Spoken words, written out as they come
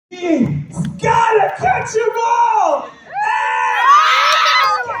He's gotta catch them all!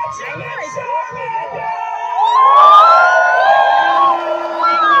 Catching it, Charmander!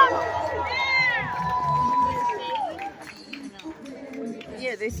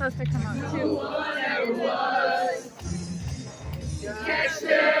 Yeah, they supposed to come out too. Catch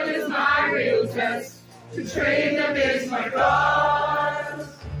them is my real test. To train them is my cause.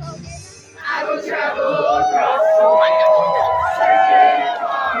 I will travel across the world, searching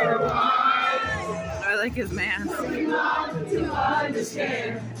far and wide. I like his mask. To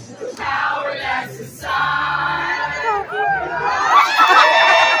understand the power that's inside.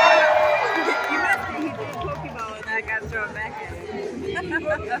 You must think he did Pokeball and that got thrown back at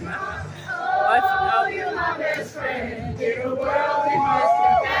him. What? Oh, you're my best friend. In a world we must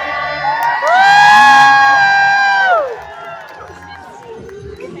defend.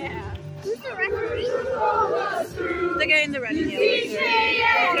 Yeah. Who's the referee? The guy in the red and yellow. Teach He me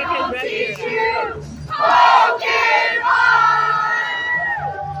took his red shirt off.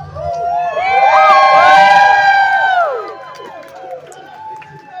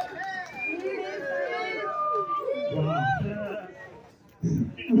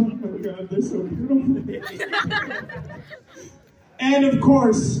 Oh God, they're so beautiful. And of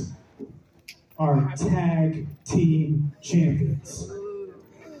course, our tag team champions.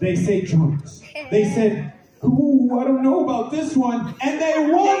 They say drunks. They said, ooh, I don't know about this one. And they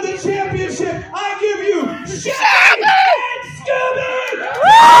won the championship. I give you Shaggy and Scooby!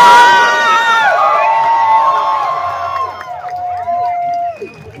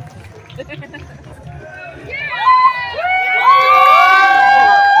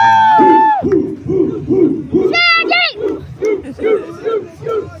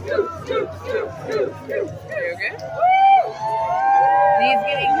 He's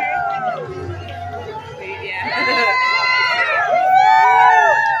getting hurt. Yeah.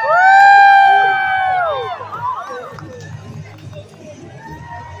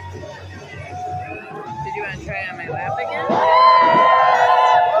 Did you want to try on my lap again?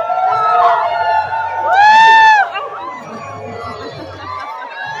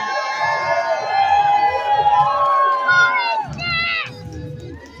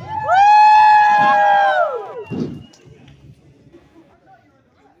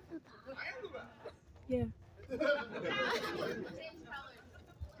 Yeah.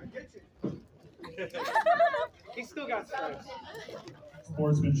 He still got stripes.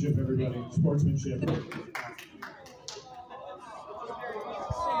 Sportsmanship, everybody. Sportsmanship.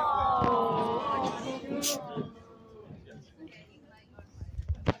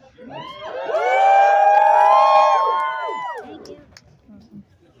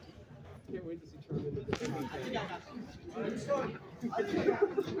 Can't wait to see Charmander.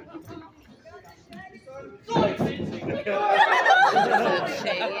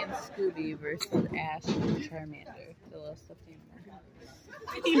 Shaggy and Scooby versus Ash and Charmander. The list of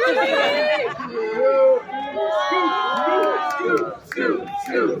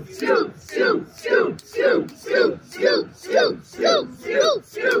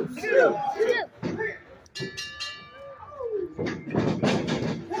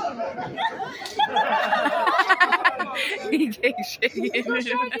He gave Shaggy. Go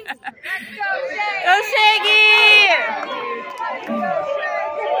Shaggy!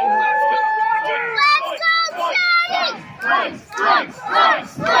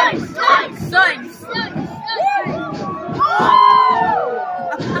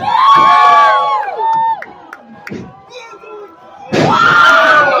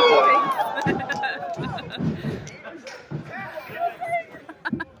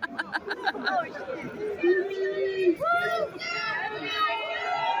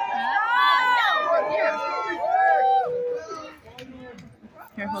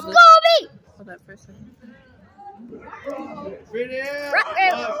 Here, hold this. Hold that for a second.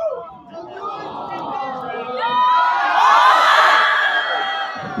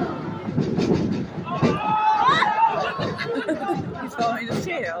 He's following his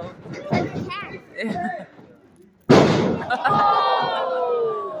tail. Yeah.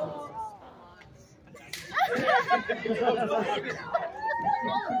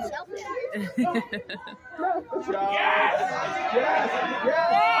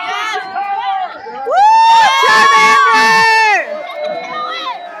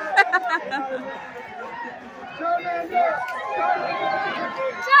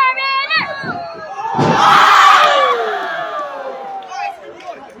 Charmander!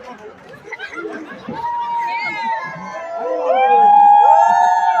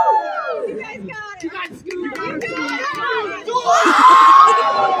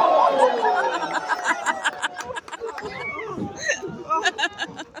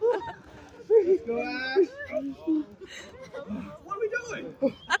 Go, Ash. What are we doing?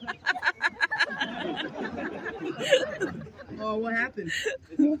 Oh, what happened?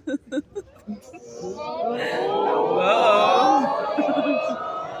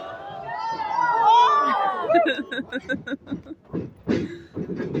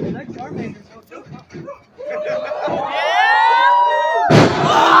 That Charmander's so too.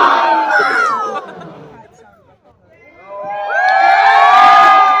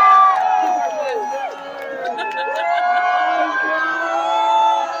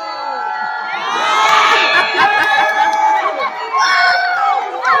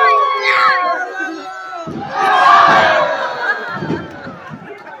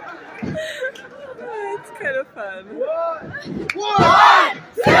 It's kind of fun. 1,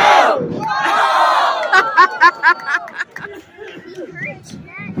 2!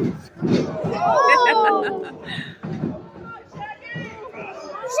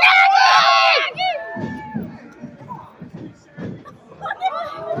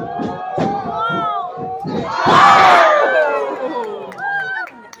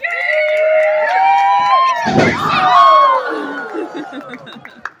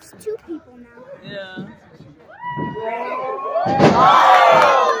 It's 2 people now. Yeah.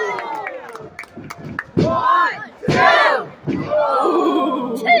 1, 2!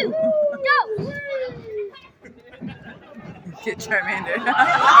 2! Go! Get Charmander.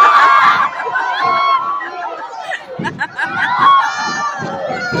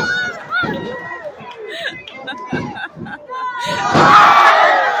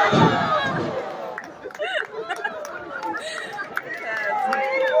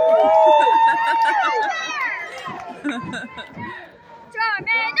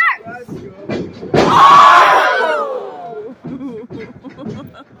 Charmander!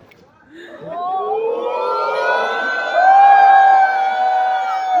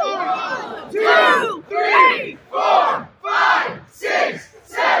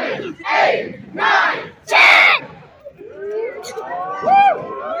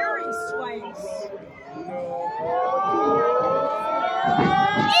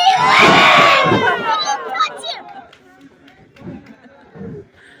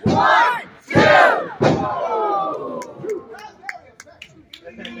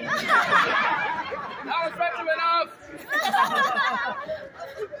 That was effective enough!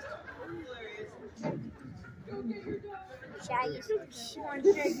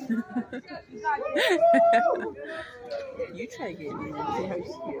 Shaggy. You try getting in and see how you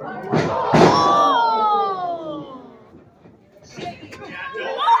feel. Oh,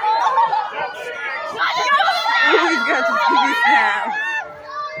 we got to see this now.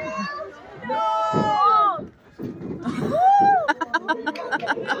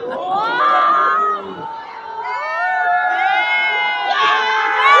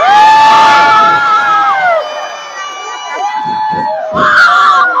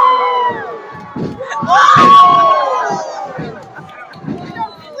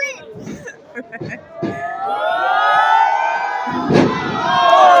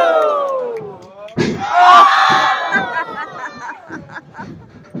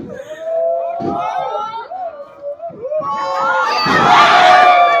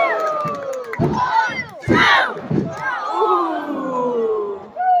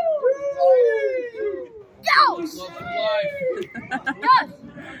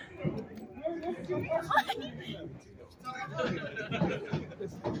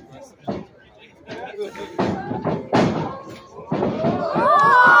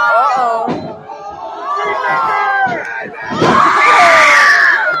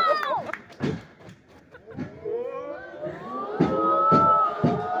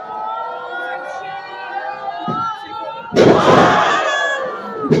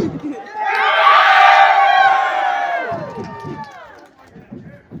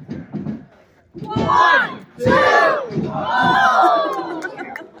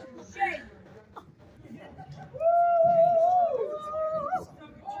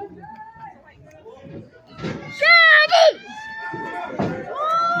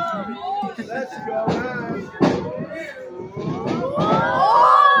 Let's go, Ash.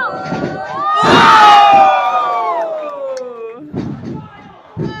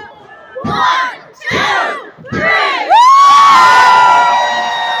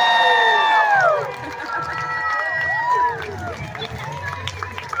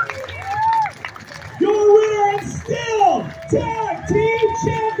 Your winner and still tag team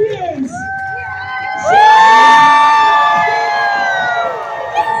champions,